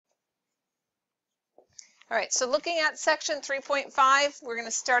All right, so looking at section 3.5, we're going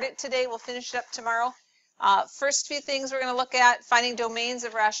to start it today. We'll finish it up tomorrow. First few things we're going to look at, finding domains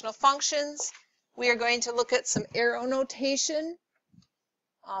of rational functions. We are going to look at some arrow notation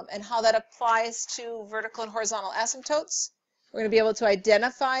and how that applies to vertical and horizontal asymptotes. We're going to be able to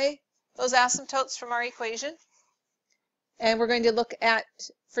identify those asymptotes from our equation. And we're going to look at,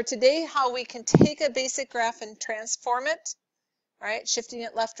 for today, how we can take a basic graph and transform it, all right, shifting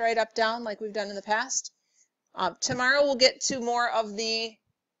it left, right, up, down like we've done in the past. Tomorrow we'll get to more of the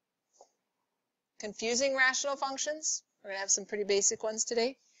confusing rational functions. We're going to have some pretty basic ones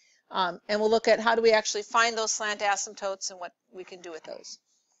today. And we'll look at how do we actually find those slant asymptotes and what we can do with those.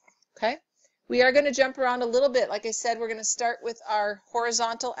 Okay? We are going to jump around a little bit. Like I said, we're going to start with our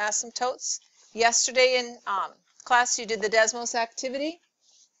horizontal asymptotes. Yesterday in class you did the Desmos activity.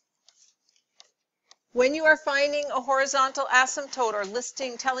 When you are finding a horizontal asymptote or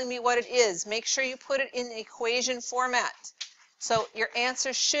listing, telling me what it is, make sure you put it in equation format. So your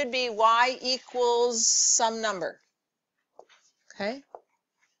answer should be y equals some number. Okay?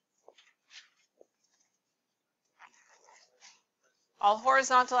 All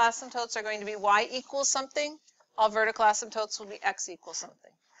horizontal asymptotes are going to be y equals something. All vertical asymptotes will be x equals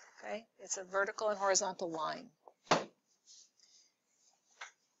something. Okay? It's a vertical and horizontal line.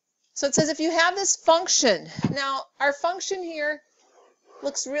 So it says if you have this function, now our function here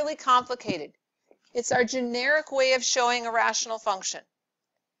looks really complicated. It's our generic way of showing a rational function.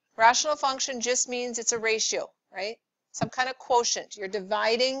 Rational function just means it's a ratio, right? Some kind of quotient. You're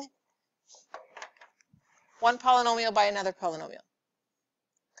dividing one polynomial by another polynomial.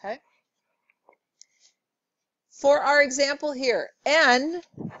 Okay? For our example here, n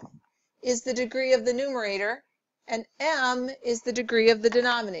is the degree of the numerator and m is the degree of the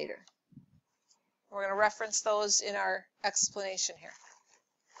denominator. We're going to reference those in our explanation here.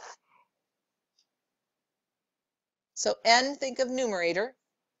 So n, think of numerator,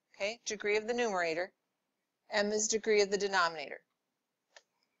 okay, degree of the numerator. M is degree of the denominator.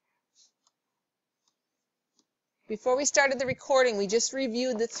 Before we started the recording, we just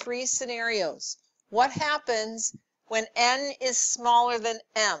reviewed the three scenarios. What happens when n is smaller than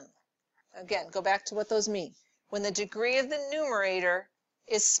m? Again, go back to what those mean. When the degree of the numerator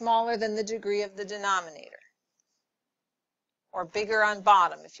is smaller than the degree of the denominator. Or bigger on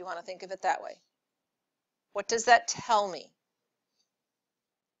bottom, if you want to think of it that way. What does that tell me?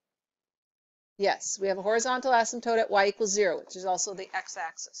 Yes, we have a horizontal asymptote at y equals 0, which is also the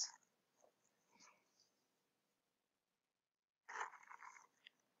x-axis.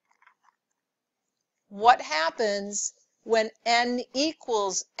 What happens when n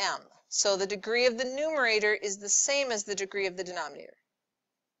equals m? So the degree of the numerator is the same as the degree of the denominator.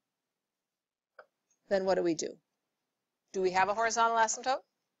 Then what do we do? Do we have a horizontal asymptote?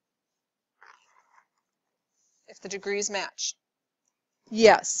 If the degrees match.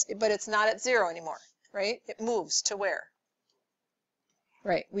 Yes, but it's not at 0 anymore, right? It moves to where?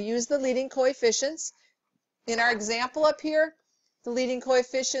 Right, we use the leading coefficients. In our example up here, the leading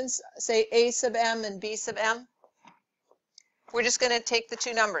coefficients, say a sub m and b sub m. We're just going to take the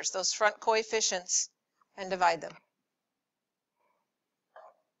two numbers, those front coefficients, and divide them.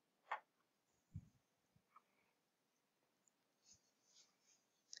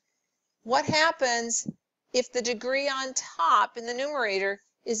 What happens if the degree on top in the numerator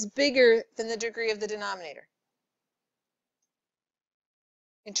is bigger than the degree of the denominator?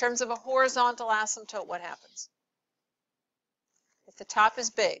 In terms of a horizontal asymptote, what happens? If the top is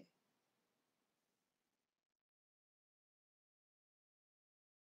big,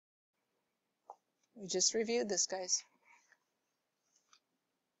 we just reviewed this, guys.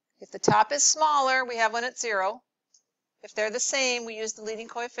 If the top is smaller, we have one at 0. If they're the same, we use the leading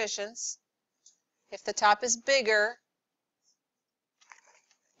coefficients. If the top is bigger,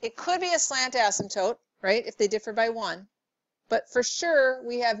 it could be a slant asymptote, right, if they differ by 1. But for sure,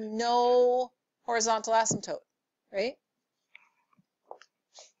 we have no horizontal asymptote, right?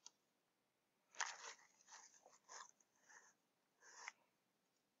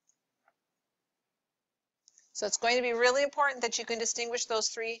 So it's going to be really important that you can distinguish those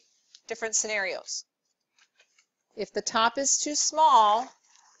three different scenarios. If the top is too small,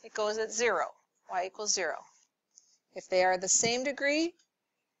 it goes at 0, y equals 0. If they are the same degree,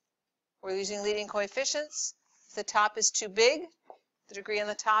 we're using leading coefficients. If the top is too big, the degree on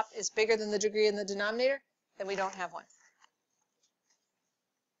the top is bigger than the degree in the denominator, then we don't have one.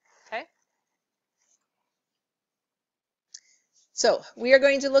 Okay? So we are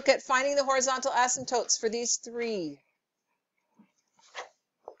going to look at finding the horizontal asymptotes for these three.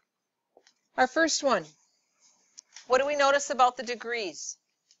 Our first one, what do we notice about the degrees?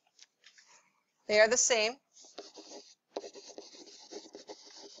 They are the same.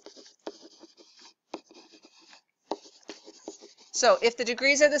 So if the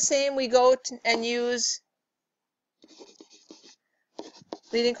degrees are the same, we go and use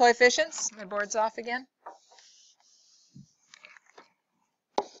leading coefficients. My board's off again.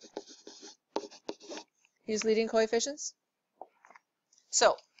 Use leading coefficients.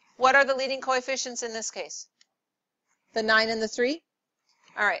 So what are the leading coefficients in this case? The 9 and the 3?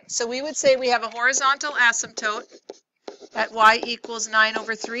 All right, so we would say we have a horizontal asymptote at y equals 9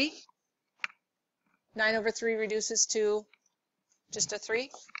 over 3. 9 over 3 reduces to just a 3.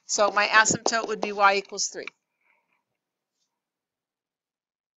 So my asymptote would be y equals 3.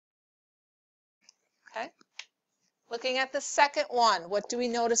 Okay. Looking at the second one, what do we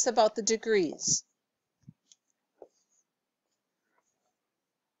notice about the degrees?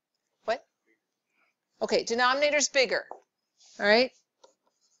 What? Okay, denominator's bigger. All right.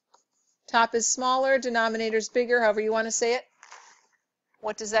 Top is smaller, denominator's bigger, however you want to say it.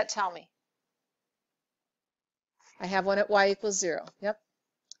 What does that tell me? I have one at y equals 0. Yep.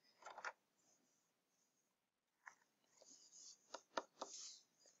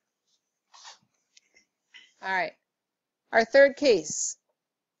 All right. Our third case,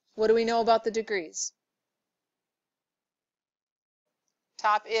 what do we know about the degrees?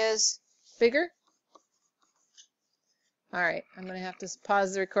 Top is bigger? All right, I'm going to have to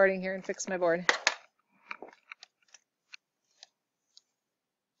pause the recording here and fix my board.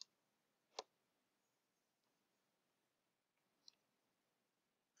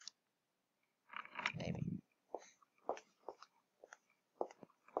 Maybe.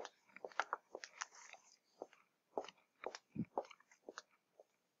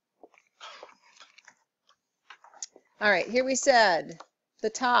 All right, here we said the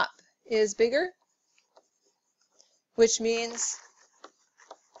top is bigger, which means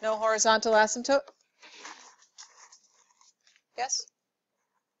no horizontal asymptote. Yes?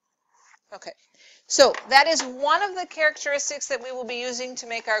 Okay. So that is one of the characteristics that we will be using to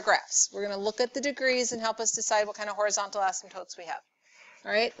make our graphs. We're going to look at the degrees and help us decide what kind of horizontal asymptotes we have.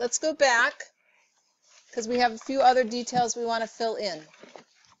 All right, let's go back because we have a few other details we want to fill in.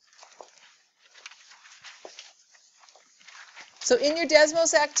 So in your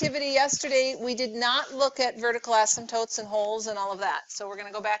Desmos activity yesterday, we did not look at vertical asymptotes and holes and all of that. So we're going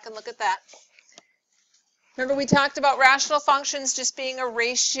to go back and look at that. Remember, we talked about rational functions just being a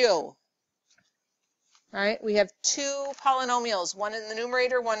ratio. All right, we have two polynomials, one in the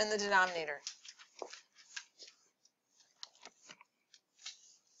numerator, one in the denominator.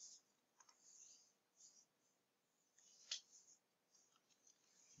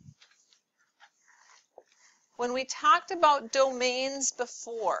 When we talked about domains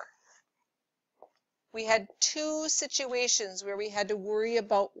before, we had two situations where we had to worry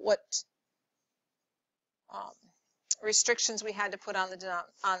about what restrictions we had to put on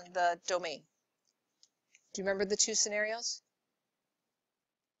the domain. Do you remember the two scenarios?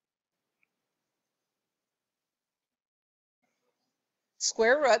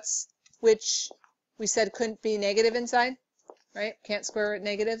 Square roots, which we said couldn't be negative inside, right? Can't square root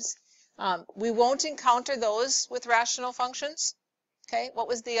negatives. We won't encounter those with rational functions. Okay, what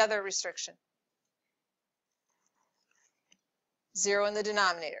was the other restriction? 0 in the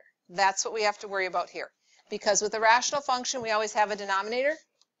denominator. That's what we have to worry about here. Because with a rational function, we always have a denominator.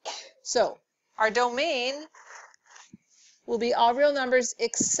 So our domain will be all real numbers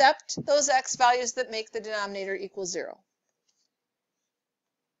except those x values that make the denominator equal 0.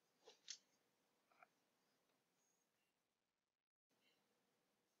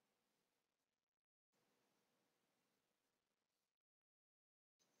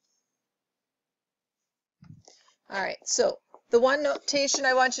 All right, so the one notation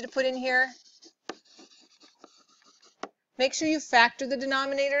I want you to put in here, make sure you factor the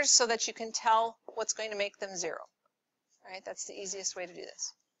denominators so that you can tell what's going to make them 0. All right, that's the easiest way to do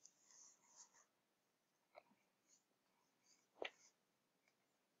this.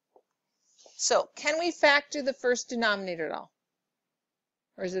 So can we factor the first denominator at all?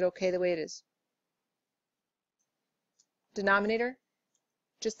 Or is it okay the way it is? Denominator?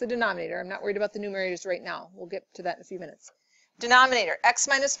 Just the denominator. I'm not worried about the numerators right now. We'll get to that in a few minutes. Denominator, x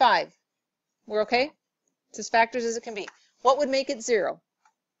minus 5. We're okay? It's as factors as it can be. What would make it 0?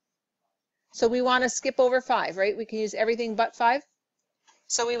 So we want to skip over 5, right? We can use everything but 5.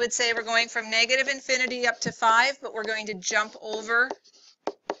 So we would say we're going from negative infinity up to 5, but we're going to jump over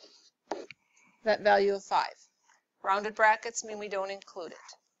that value of 5. Rounded brackets mean we don't include it.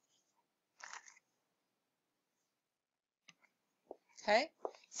 Okay?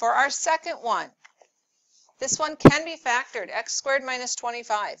 For our second one, this one can be factored. X squared minus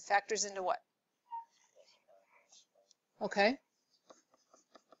 25 factors into what? Okay?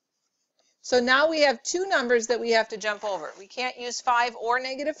 So now we have two numbers that we have to jump over. We can't use 5 or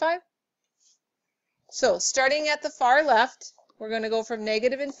negative 5. So starting at the far left, we're going to go from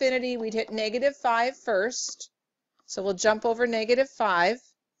negative infinity. We'd hit negative 5 first. So we'll jump over negative 5.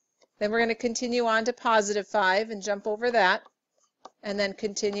 Then we're going to continue on to positive 5 and jump over that. And then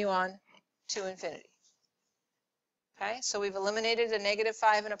continue on to infinity. Okay, so we've eliminated a negative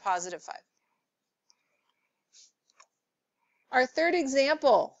 5 and a positive 5. Our third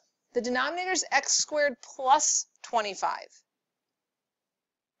example, the denominator is x squared plus 25.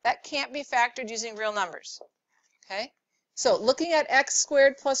 That can't be factored using real numbers. Okay, so looking at x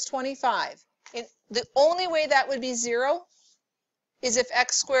squared plus 25, the only way that would be 0 is if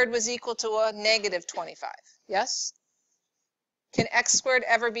x squared was equal to a negative 25. Yes? Can x squared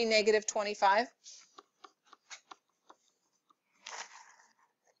ever be negative 25?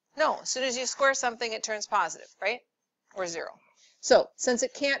 No, as soon as you square something, it turns positive, right? Or 0. So since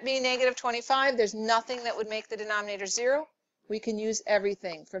it can't be negative 25, there's nothing that would make the denominator 0. We can use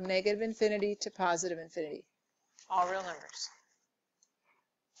everything from negative infinity to positive infinity. All real numbers.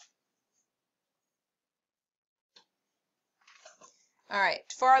 All right,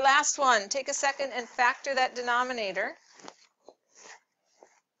 for our last one, take a second and factor that denominator.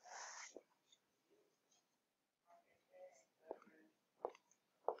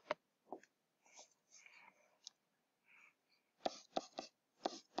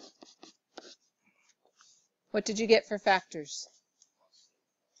 What did you get for factors?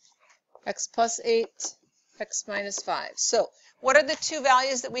 X plus 8, x minus 5. So what are the two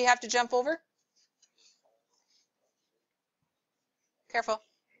values that we have to jump over? Careful.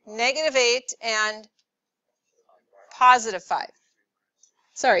 Negative 8 and positive 5.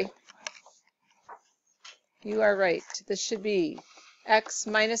 Sorry. You are right. This should be x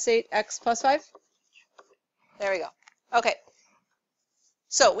minus 8, x plus 5. There we go. Okay.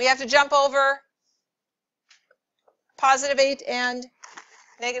 So we have to jump over positive 8 and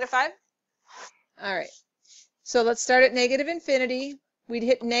negative 5. All right. So let's start at negative infinity. We'd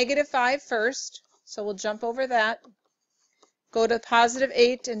hit negative 5 first. So we'll jump over that. Go to positive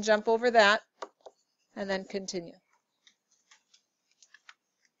 8 and jump over that. And then continue.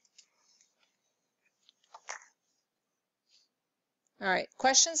 All right.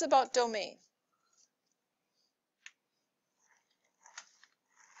 Questions about domain?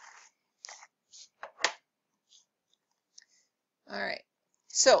 All right.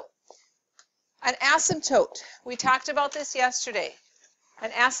 So an asymptote. We talked about this yesterday.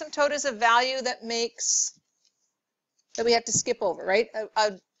 An asymptote is a value that we have to skip over, right?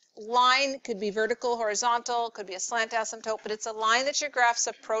 A line could be vertical, horizontal, could be a slant asymptote, but it's a line that your graph's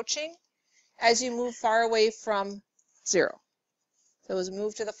approaching as you move far away from 0. So as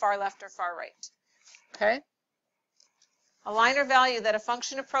move to the far left or far right. Okay? A line or value that a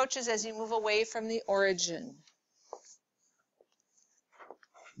function approaches as you move away from the origin.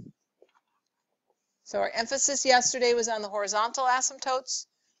 So our emphasis yesterday was on the horizontal asymptotes.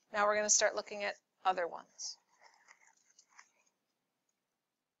 Now we're going to start looking at other ones.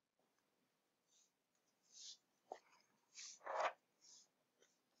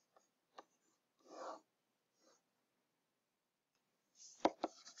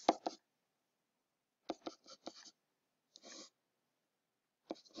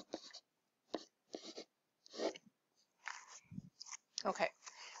 Okay,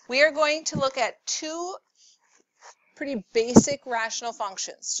 we are going to look at two pretty basic rational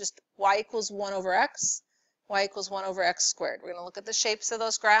functions, just y equals 1 over x, y equals 1 over x squared. We're going to look at the shapes of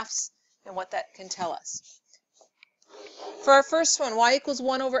those graphs and what that can tell us. For our first one, y equals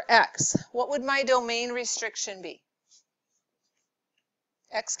 1 over x, what would my domain restriction be?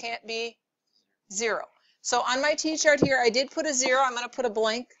 X can't be 0. So on my t-chart here, I did put a 0. I'm going to put a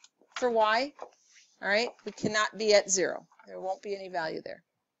blank for y. All right, we cannot be at 0. There won't be any value there.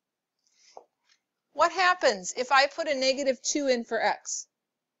 What happens if I put a negative 2 in for x?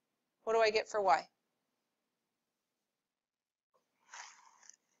 What do I get for y?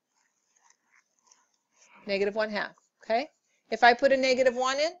 Negative 1/2, okay? If I put a negative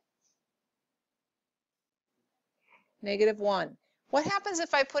 1 in? Negative 1. What happens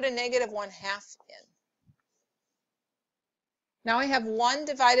if I put a negative 1/2 in? Now I have 1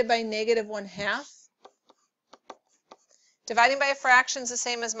 divided by negative 1/2. Dividing by a fraction is the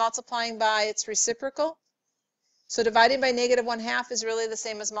same as multiplying by its reciprocal. So dividing by negative 1/2 is really the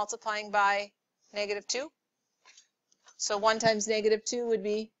same as multiplying by negative 2. So 1 times negative 2 would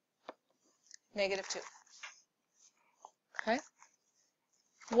be negative 2. Okay.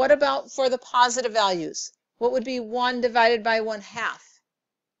 What about for the positive values? What would be 1 divided by 1/2?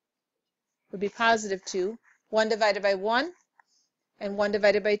 Would be positive 2. 1 divided by 1, and 1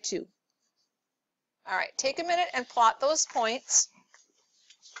 divided by 2. All right, take a minute and plot those points.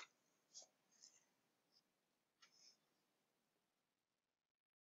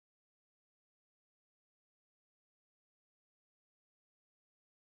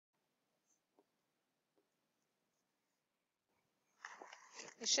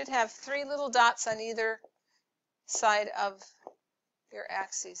 You should have 3 little dots on either side of your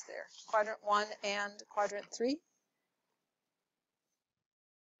axes there, quadrant 1 and quadrant 3.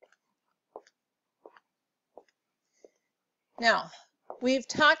 Now, we've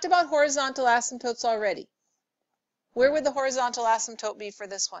talked about horizontal asymptotes already. Where would the horizontal asymptote be for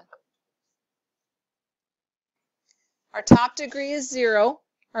this one? Our top degree is 0.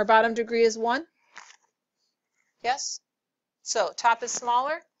 Our bottom degree is 1. Yes? So top is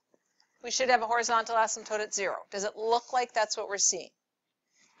smaller. We should have a horizontal asymptote at 0. Does it look like that's what we're seeing?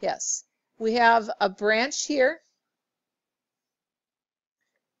 Yes. We have a branch here.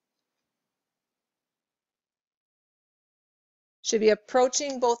 Should be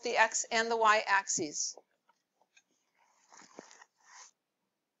approaching both the x and the y axes.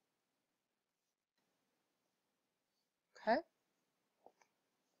 Okay.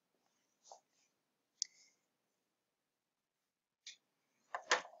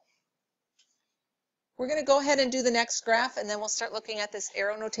 We're going to go ahead and do the next graph, and then we'll start looking at this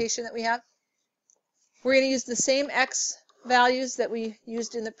arrow notation that we have. We're going to use the same x values that we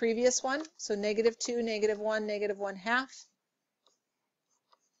used in the previous one. So -2, -1, -1/2.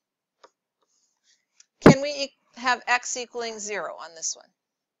 Can we have x equaling 0 on this one?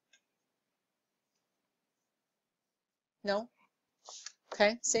 No?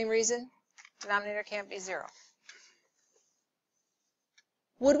 Okay, same reason. Denominator can't be 0.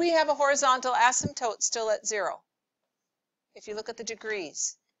 Would we have a horizontal asymptote still at 0? If you look at the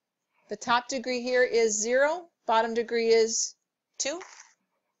degrees. The top degree here is 0, bottom degree is 2.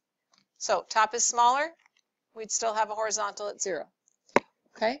 So top is smaller, we'd still have a horizontal at 0.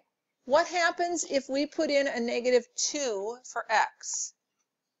 Okay? What happens if we put in a -2 for x?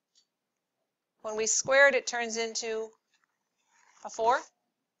 When we square it, it turns into a 4.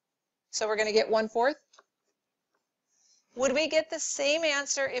 So we're going to get 1/4. Would we get the same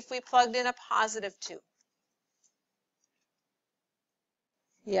answer if we plugged in a +2?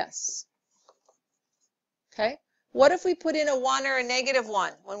 Yes. Okay. What if we put in a 1 or a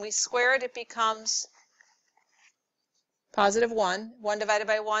 -1? When we square it, it becomes +1. 1 divided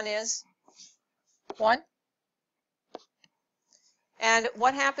by 1 is 1. And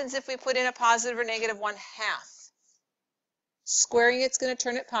what happens if we put in a positive or -1/2? Squaring it's going to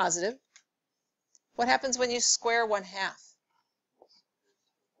turn it positive. What happens when you square 1/2?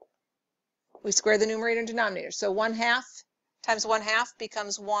 We square the numerator and denominator. So 1/2 times 1/2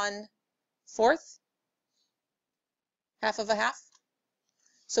 becomes 1/4. Half of a half.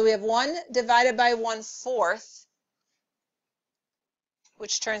 So we have 1 divided by 1/4,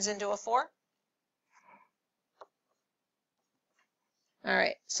 which turns into a 4. All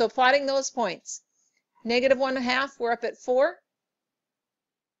right, so plotting those points. -1/2, we're up at 4.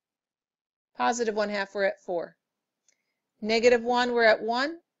 +1/2, we're at 4. -1, we're at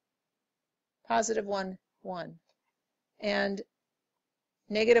 1. +1, 1. And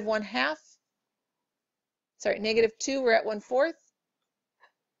 -1/2, sorry, -2, we're at 1/4.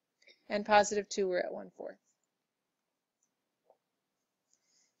 And +2, we're at 1/4.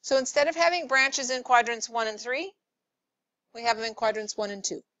 So instead of having branches in quadrants 1 and 3, we have them in quadrants 1 and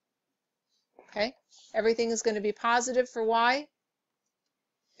 2. Okay? Everything is going to be positive for y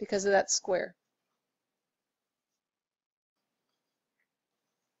because of that square.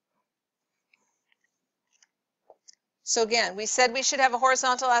 So again, we said we should have a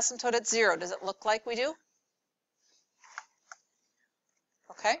horizontal asymptote at 0. Does it look like we do?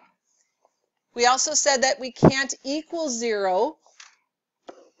 Okay. We also said that we can't equal 0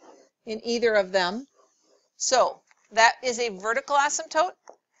 in either of them. So that is a vertical asymptote,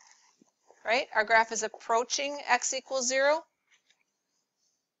 right? Our graph is approaching x equals 0,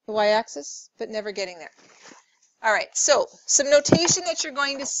 the y-axis, but never getting there. All right, so some notation that you're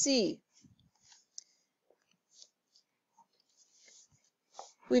going to see.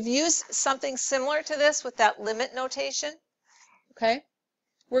 We've used something similar to this with that limit notation, okay?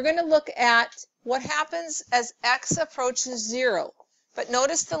 We're going to look at what happens as x approaches 0. But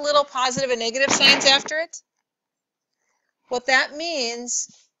notice the little positive and negative signs after it? What that means,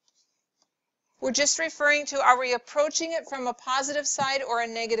 we're just referring to, are we approaching it from a positive side or a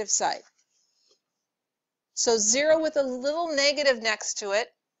negative side? So 0 with a little negative next to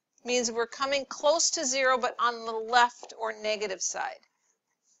it means we're coming close to 0 but on the left or negative side.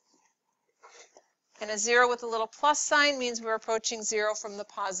 And a 0 with a little plus sign means we're approaching 0 from the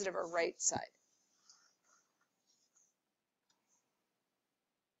positive or right side.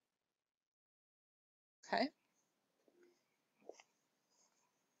 Okay.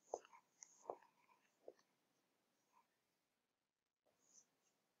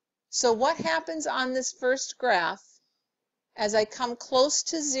 So what happens on this first graph as I come close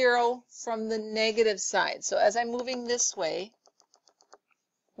to 0 from the negative side? So as I'm moving this way,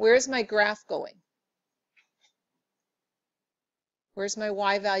 where's my graph going? Where's my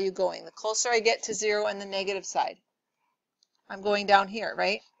y value going? The closer I get to 0 on the negative side, I'm going down here,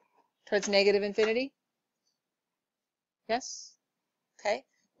 right? Towards negative infinity? Yes? Okay.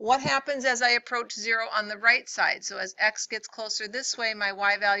 What happens as I approach 0 on the right side? So as x gets closer this way, my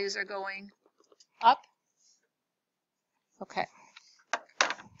y values are going up. Okay.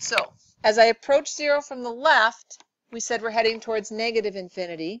 So as I approach 0 from the left, we said we're heading towards negative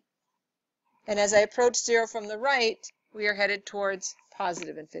infinity. And as I approach 0 from the right, we are headed towards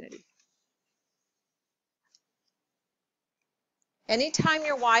positive infinity. Anytime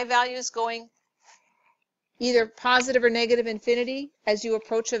your y value is going either positive or negative infinity as you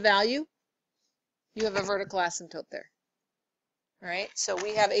approach a value, you have a vertical asymptote there. All right, so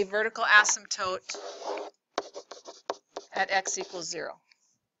we have a vertical asymptote at x equals 0.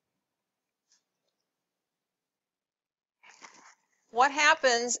 What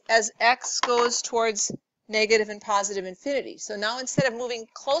happens as x goes towards negative and positive infinity? So now instead of moving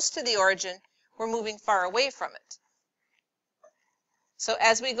close to the origin, we're moving far away from it. So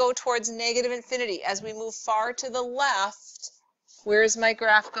as we go towards negative infinity, as we move far to the left, where is my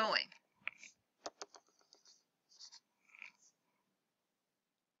graph going?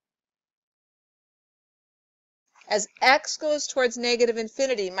 As x goes towards negative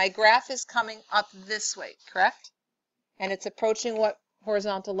infinity, my graph is coming up this way, correct? And it's approaching what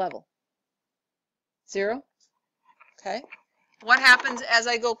horizontal level? 0? Okay. What happens as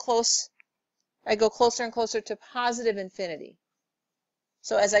I go close? I go closer and closer to positive infinity.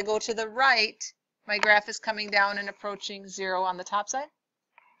 So as I go to the right, my graph is coming down and approaching 0 on the top side.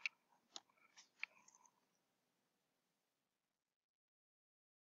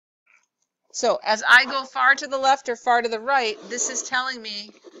 So as I go far to the left or far to the right, this is telling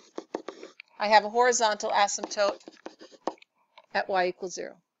me I have a horizontal asymptote at y equals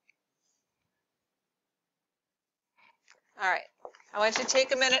 0. All right. I want you to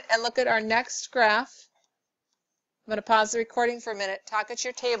take a minute and look at our next graph. I'm going to pause the recording for a minute. Talk at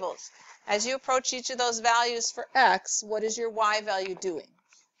your tables. As you approach each of those values for x, what is your y value doing?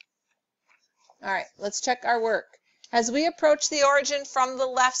 All right, let's check our work. As we approach the origin from the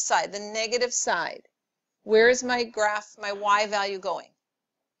left side, the negative side, where is my graph, my y value going?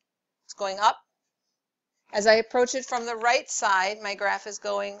 It's going up. As I approach it from the right side, my graph is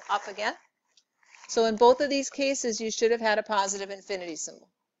going up again. So in both of these cases, you should have had a positive infinity symbol.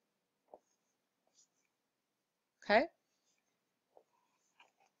 Okay?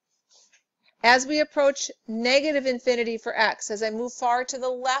 As we approach negative infinity for x, as I move far to the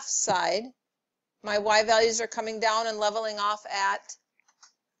left side, my y values are coming down and leveling off at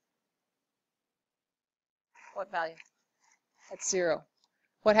what value? At 0.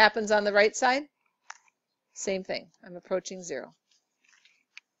 What happens on the right side? Same thing. I'm approaching 0.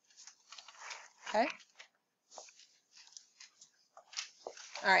 Okay?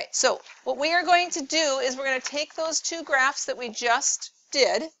 All right, so what we are going to do is we're going to take those two graphs that we just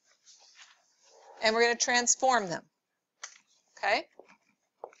did and we're going to transform them. Okay?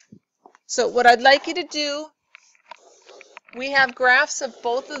 So what I'd like you to do, we have graphs of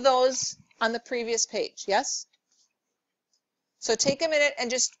both of those on the previous page, yes? So take a minute and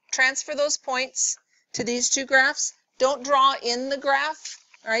just transfer those points to these two graphs. Don't draw in the graph,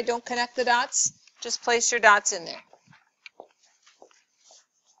 all right? Don't connect the dots. Just place your dots in there.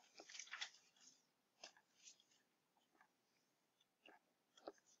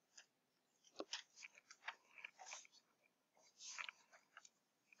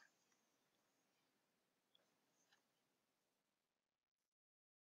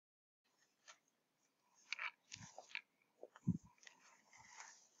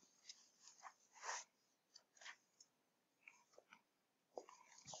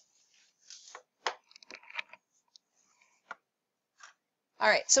 All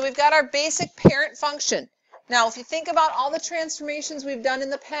right, so we've got our basic parent function. Now, if you think about all the transformations we've done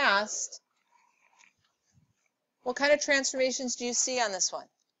in the past, what kind of transformations do you see on this one?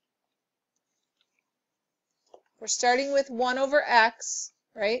 We're starting with 1 over x,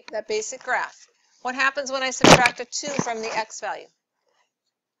 right? That basic graph. What happens when I subtract a 2 from the x value?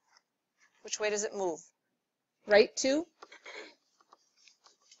 Which way does it move? Right 2?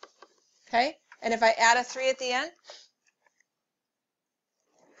 Okay. And if I add a 3 at the end,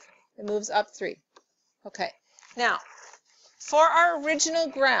 it moves up 3. Okay. Now, for our original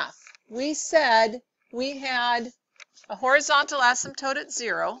graph, we said we had a horizontal asymptote at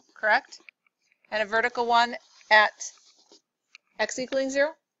 0, correct? And a vertical one at x equaling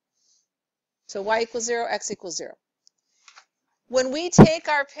 0. So y equals 0, x equals 0. When we take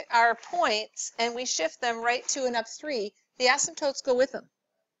our points and we shift them right 2 and up 3, the asymptotes go with them.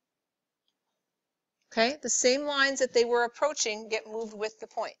 Okay? The same lines that they were approaching get moved with the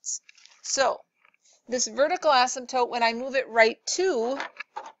points. So this vertical asymptote, when I move it right 2,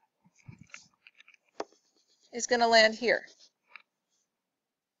 is going to land here.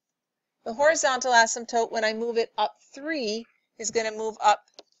 The horizontal asymptote, when I move it up 3, is going to move up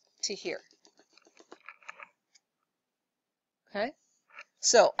to here. Okay?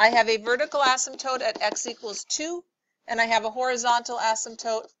 So I have a vertical asymptote at x equals 2, and I have a horizontal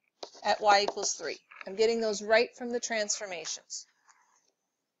asymptote at y equals 3. I'm getting those right from the transformations.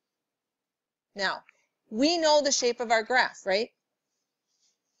 Now, we know the shape of our graph, right?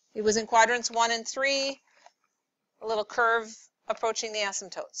 It was in quadrants 1 and 3, a little curve approaching the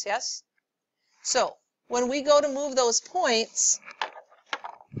asymptotes, yes? So when we go to move those points,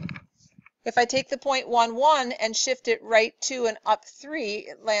 if I take the point 1, 1 and shift it right 2 and up 3,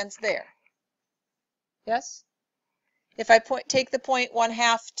 it lands there. Yes? If I take the point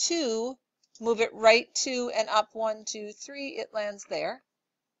 1/2, 2, move it right 2 and up 1, 2, 3, it lands there.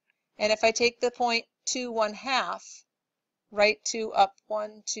 And if I take the point 2, 1/2, right 2, up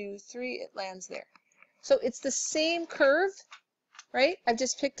 1, 2, 3, it lands there. So it's the same curve, right? I've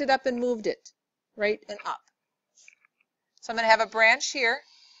just picked it up and moved it right and up. So I'm going to have a branch here,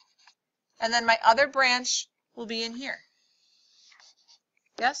 and then my other branch will be in here.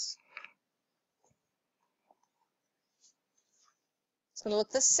 Yes? It's going to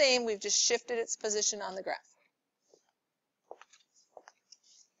look the same. We've just shifted its position on the graph.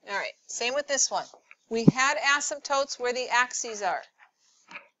 All right, same with this one. We had asymptotes where the axes are.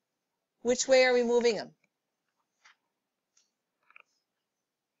 Which way are we moving them?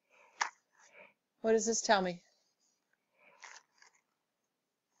 What does this tell me?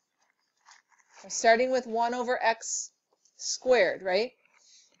 We're starting with 1 over x squared, right?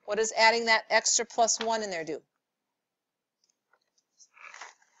 What does adding that extra plus 1 in there do?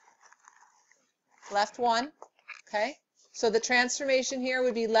 Left 1, okay? So the transformation here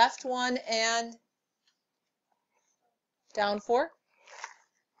would be left 1 and down 4.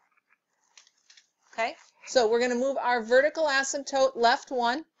 Okay? So we're going to move our vertical asymptote left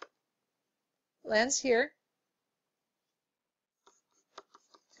 1, lands here,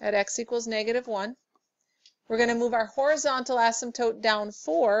 at x equals -1. We're going to move our horizontal asymptote down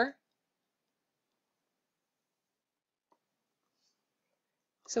 4.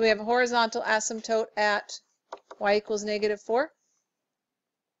 So we have a horizontal asymptote at y equals -4.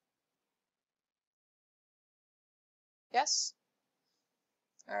 Yes?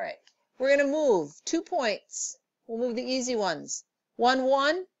 All right. We're going to move 2 points. We'll move the easy ones. 1,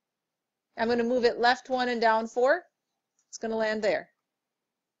 1. I'm going to move it left 1 and down 4. It's going to land there.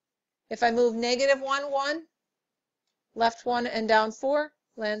 If I move -1, 1, left 1 and down 4,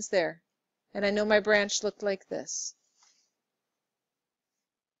 lands there. And I know my branch looked like this.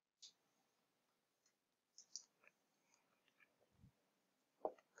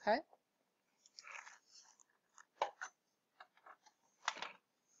 Okay?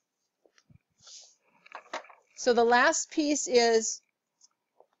 So the last piece is,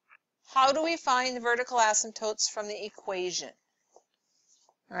 how do we find the vertical asymptotes from the equation?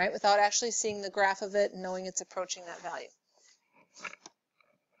 All right, without actually seeing the graph of it and knowing it's approaching that value.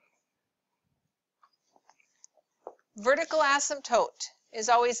 Vertical asymptote is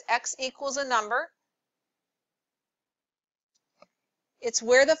always x equals a number. It's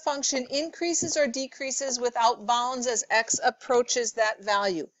where the function increases or decreases without bounds as x approaches that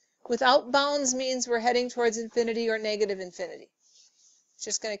value. Without bounds means we're heading towards infinity or negative infinity. It's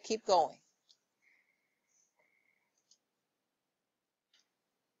just going to keep going.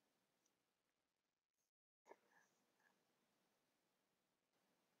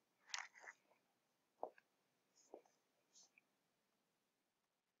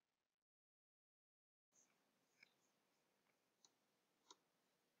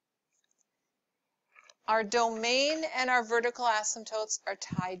 Our domain and our vertical asymptotes are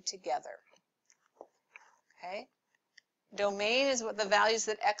tied together. Okay? Domain is what the values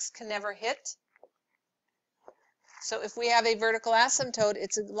that x can never hit. So if we have a vertical asymptote,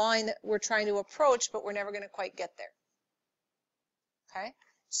 it's a line that we're trying to approach, but we're never going to quite get there. Okay?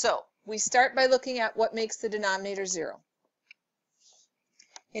 So we start by looking at what makes the denominator 0.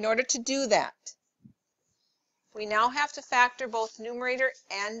 In order to do that, we now have to factor both numerator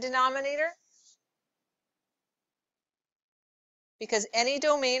and denominator, because any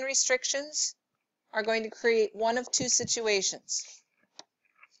domain restrictions are going to create one of two situations.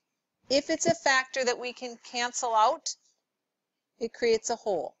 If it's a factor that we can cancel out, it creates a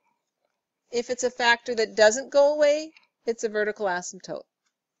hole. If it's a factor that doesn't go away, it's a vertical asymptote.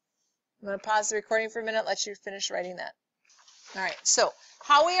 I'm going to pause the recording for a minute, let you finish writing that. All right, so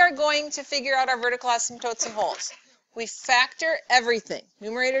how we are going to figure out our vertical asymptotes and holes. We factor everything,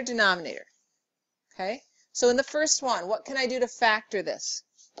 numerator, denominator. Okay, so in the first one, what can I do to factor this?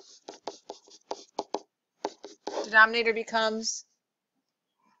 Denominator becomes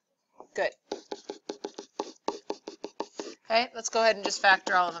good. Okay, let's go ahead and just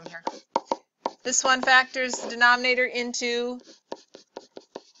factor all of them here. This one factors the denominator into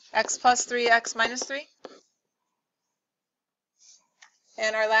x plus 3, x minus 3.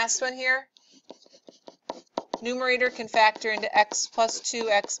 And our last one here, numerator can factor into x plus 2,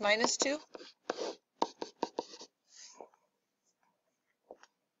 x minus 2.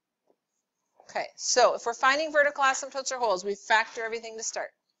 Okay, so if we're finding vertical asymptotes or holes, we factor everything to start.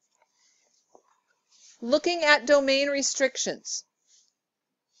 Looking at domain restrictions.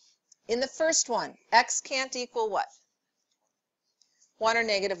 In the first one, x can't equal what? 1 or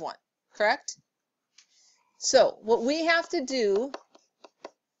negative 1, correct? So what we have to do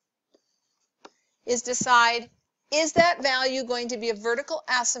is decide, is that value going to be a vertical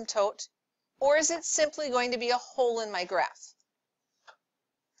asymptote, or is it simply going to be a hole in my graph?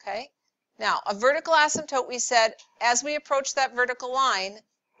 Okay, now a vertical asymptote, we said, as we approach that vertical line,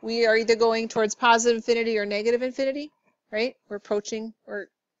 we are either going towards positive infinity or negative infinity, right? We're approaching or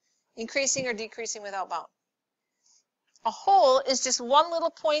increasing or decreasing without bound. A hole is just one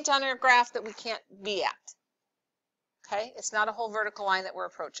little point on our graph that we can't be at. Okay, it's not a whole vertical line that we're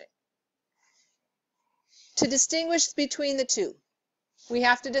approaching. To distinguish between the two, we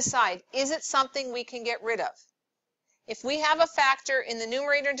have to decide, is it something we can get rid of? If we have a factor in the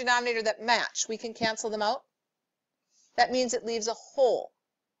numerator and denominator that match, we can cancel them out. That means it leaves a hole.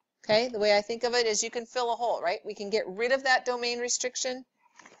 Okay, the way I think of it is you can fill a hole, right? We can get rid of that domain restriction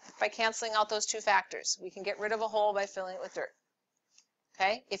by canceling out those two factors. We can get rid of a hole by filling it with dirt.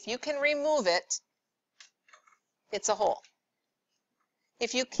 Okay, if you can remove it, it's a hole.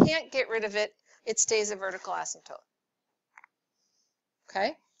 If you can't get rid of it, it stays a vertical asymptote.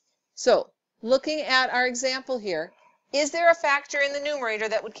 Okay, so looking at our example here, is there a factor in the numerator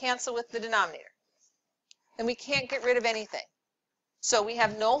that would cancel with the denominator? And we can't get rid of anything. So we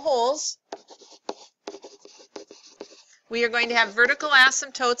have no holes. We are going to have vertical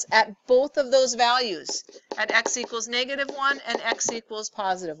asymptotes at both of those values, at x equals negative 1 and x equals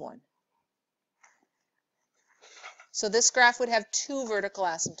positive 1. So this graph would have two vertical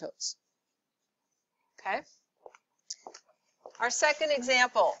asymptotes. Okay. Our second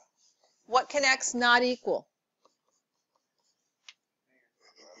example, what can x not equal?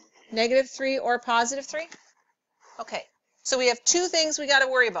 Negative 3 or positive 3? Okay, so we have two things we got to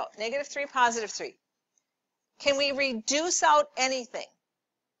worry about, negative 3, positive 3. Can we reduce out anything?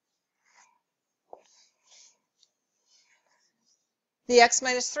 The x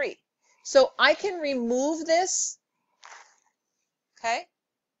minus 3. So I can remove this, okay?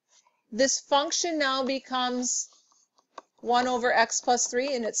 This function now becomes 1 over x plus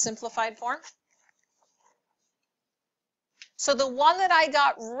 3 in its simplified form. So the one that I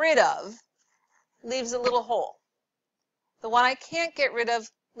got rid of leaves a little hole. The one I can't get rid of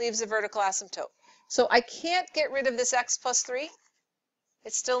leaves a vertical asymptote. So I can't get rid of this x plus 3.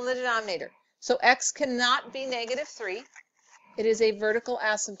 It's still in the denominator. So x cannot be negative 3. It is a vertical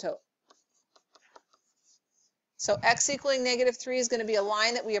asymptote. So x equaling negative 3 is going to be a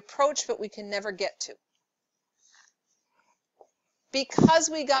line that we approach, but we can never get to. Because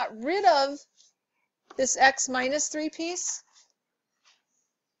we got rid of this x minus 3 piece,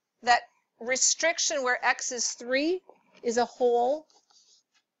 that restriction where x is 3 is a hole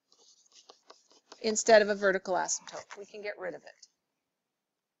instead of a vertical asymptote. We can get rid of it.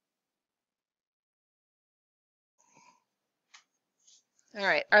 All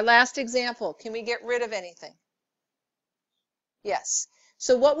right, our last example. Can we get rid of anything? Yes.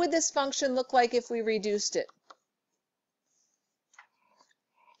 So what would this function look like if we reduced it?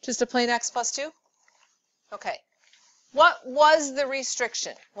 Just a plain x plus 2? Okay. What was the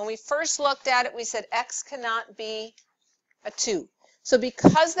restriction? When we first looked at it, we said x cannot be a 2. So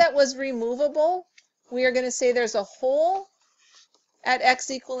because that was removable, we are going to say there's a hole at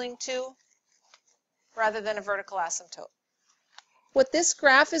x equaling 2 rather than a vertical asymptote. What this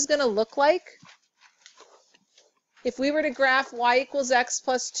graph is going to look like If we were to graph y equals x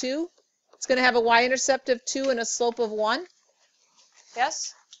plus 2, it's going to have a y-intercept of 2 and a slope of 1.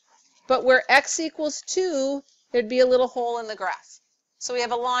 Yes? But where x equals 2, there'd be a little hole in the graph. So we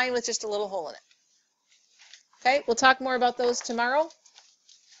have a line with just a little hole in it. Okay, we'll talk more about those tomorrow.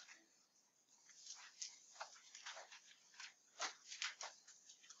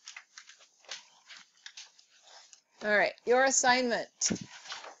 All right, your assignment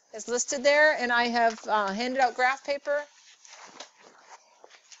is listed there, and I have handed out graph paper.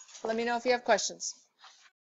 Let me know if you have questions.